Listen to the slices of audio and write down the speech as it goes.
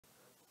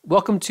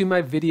Welcome to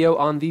my video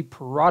on the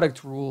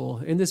product rule.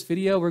 In this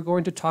video, we're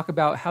going to talk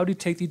about how to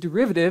take the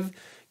derivative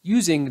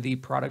using the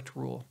product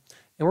rule.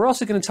 And we're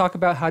also going to talk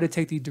about how to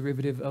take the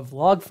derivative of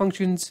log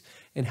functions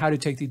and how to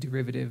take the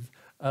derivative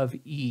of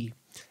e.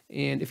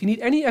 And if you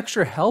need any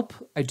extra help,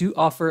 I do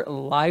offer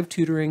live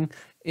tutoring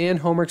and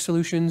homework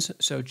solutions.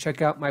 So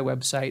check out my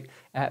website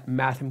at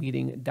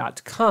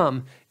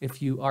mathmeeting.com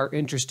if you are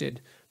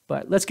interested.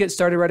 But let's get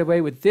started right away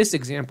with this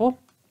example.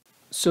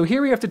 So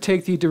here we have to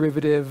take the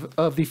derivative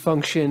of the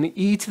function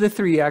e to the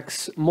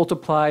 3x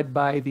multiplied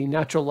by the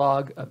natural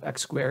log of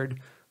x squared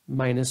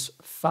minus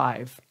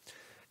 5.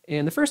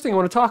 And the first thing I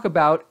want to talk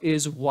about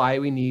is why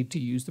we need to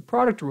use the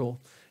product rule.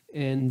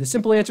 And the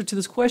simple answer to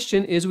this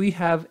question is we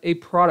have a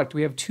product.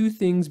 We have two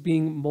things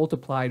being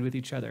multiplied with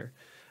each other.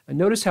 And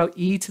notice how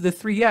e to the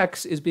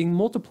 3x is being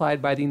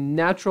multiplied by the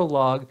natural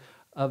log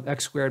of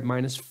x squared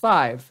minus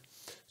 5.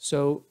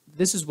 So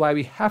this is why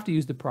we have to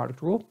use the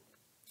product rule.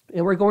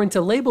 And we're going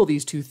to label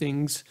these two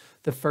things,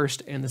 the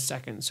first and the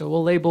second. So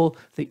we'll label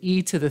the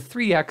e to the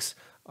 3x,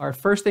 our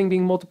first thing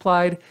being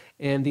multiplied,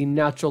 and the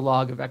natural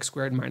log of x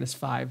squared minus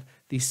 5,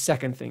 the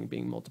second thing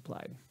being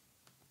multiplied.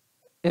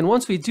 And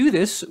once we do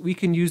this, we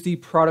can use the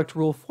product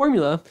rule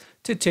formula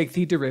to take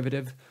the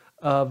derivative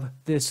of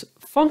this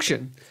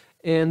function.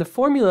 And the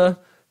formula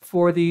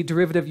for the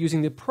derivative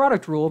using the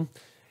product rule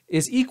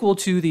is equal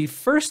to the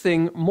first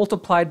thing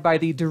multiplied by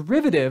the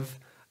derivative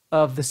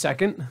of the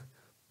second,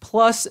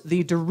 plus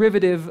the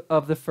derivative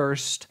of the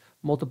first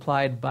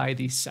multiplied by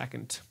the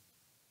second.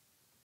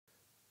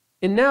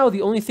 And now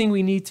the only thing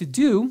we need to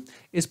do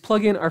is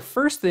plug in our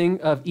first thing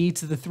of e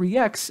to the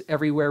 3x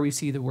everywhere we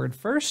see the word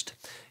first,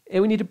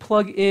 and we need to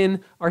plug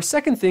in our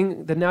second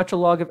thing, the natural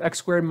log of x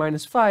squared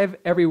minus 5,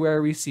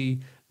 everywhere we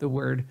see the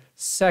word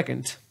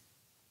second.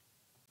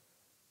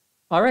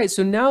 All right,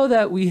 so now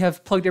that we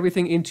have plugged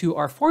everything into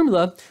our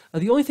formula,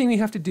 the only thing we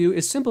have to do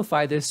is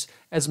simplify this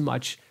as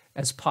much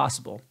as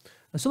possible.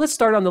 So let's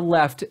start on the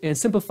left and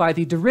simplify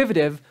the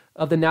derivative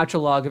of the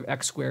natural log of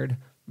x squared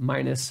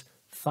minus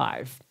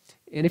 5.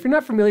 And if you're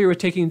not familiar with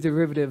taking the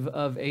derivative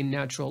of a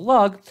natural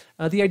log,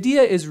 the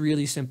idea is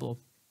really simple.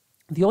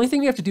 The only thing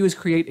we have to do is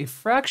create a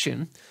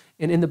fraction,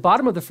 and in the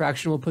bottom of the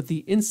fraction, we'll put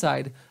the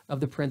inside of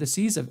the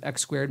parentheses of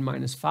x squared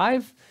minus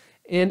 5.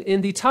 And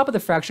in the top of the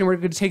fraction, we're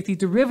going to take the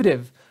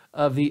derivative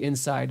of the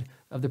inside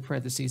of the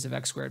parentheses of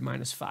x squared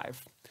minus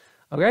 5.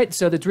 All right,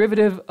 so the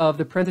derivative of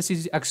the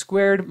parentheses x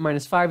squared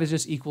minus 5 is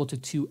just equal to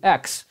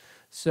 2x.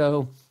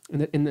 So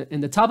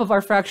in the top of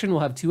our fraction,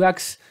 we'll have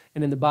 2x,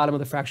 and in the bottom of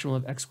the fraction, we'll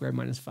have x squared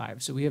minus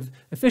 5. So we have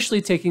officially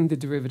taken the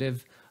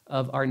derivative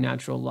of our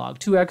natural log,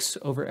 2x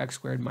over x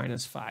squared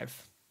minus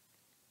 5.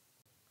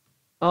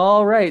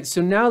 All right,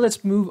 so now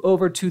let's move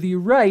over to the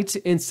right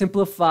and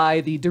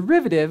simplify the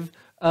derivative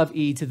of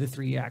e to the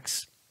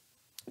 3x.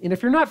 And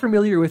if you're not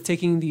familiar with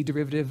taking the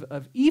derivative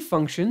of e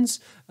functions,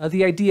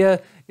 the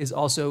idea is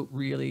also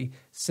really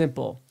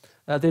simple.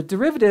 The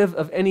derivative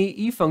of any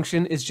e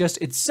function is just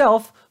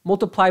itself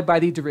multiplied by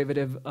the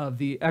derivative of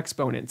the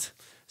exponent.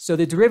 So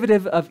the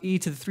derivative of e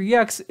to the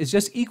 3x is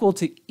just equal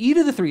to e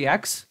to the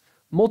 3x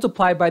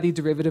multiplied by the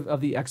derivative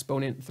of the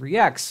exponent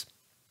 3x.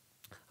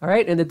 All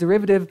right, and the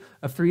derivative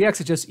of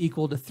 3x is just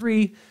equal to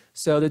 3.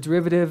 So the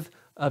derivative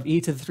of e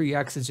to the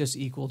 3x is just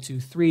equal to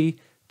 3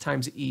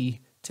 times e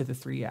to the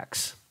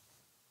 3x.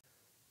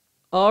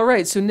 All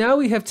right, so now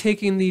we have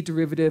taken the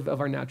derivative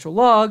of our natural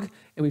log,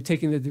 and we've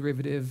taken the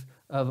derivative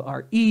of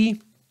our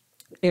e,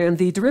 and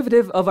the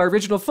derivative of our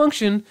original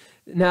function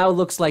now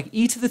looks like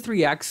e to the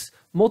 3x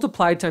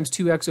multiplied times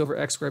 2x over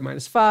x squared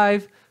minus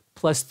 5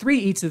 plus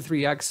 3e to the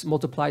 3x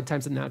multiplied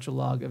times the natural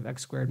log of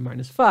x squared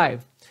minus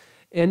 5.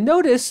 And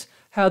notice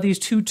how these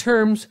two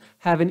terms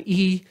have an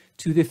e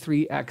to the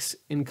 3x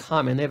in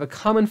common. They have a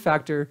common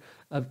factor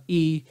of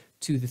e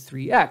to the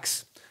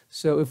 3x.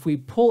 So if we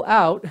pull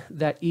out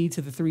that e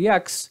to the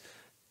 3x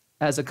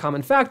as a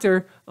common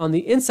factor, on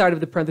the inside of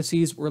the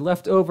parentheses, we're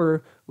left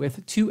over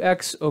with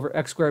 2x over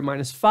x squared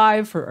minus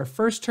 5 for our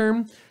first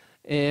term.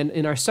 And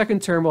in our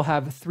second term, we'll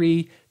have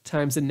 3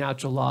 times the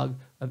natural log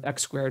of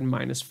x squared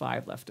minus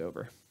 5 left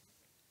over.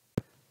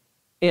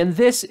 And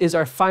this is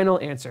our final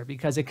answer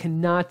because it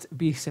cannot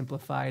be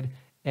simplified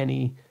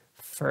any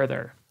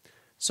further.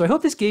 So I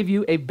hope this gave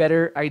you a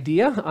better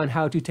idea on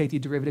how to take the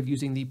derivative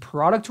using the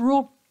product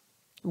rule.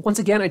 Once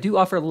again, I do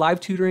offer live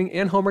tutoring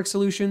and homework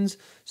solutions.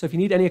 So if you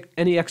need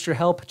any extra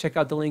help, check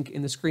out the link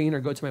in the screen or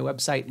go to my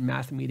website,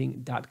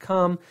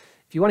 mathmeeting.com.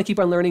 If you want to keep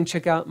on learning,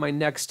 check out my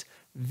next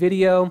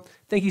video.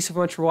 Thank you so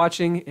much for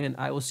watching, and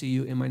I will see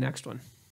you in my next one.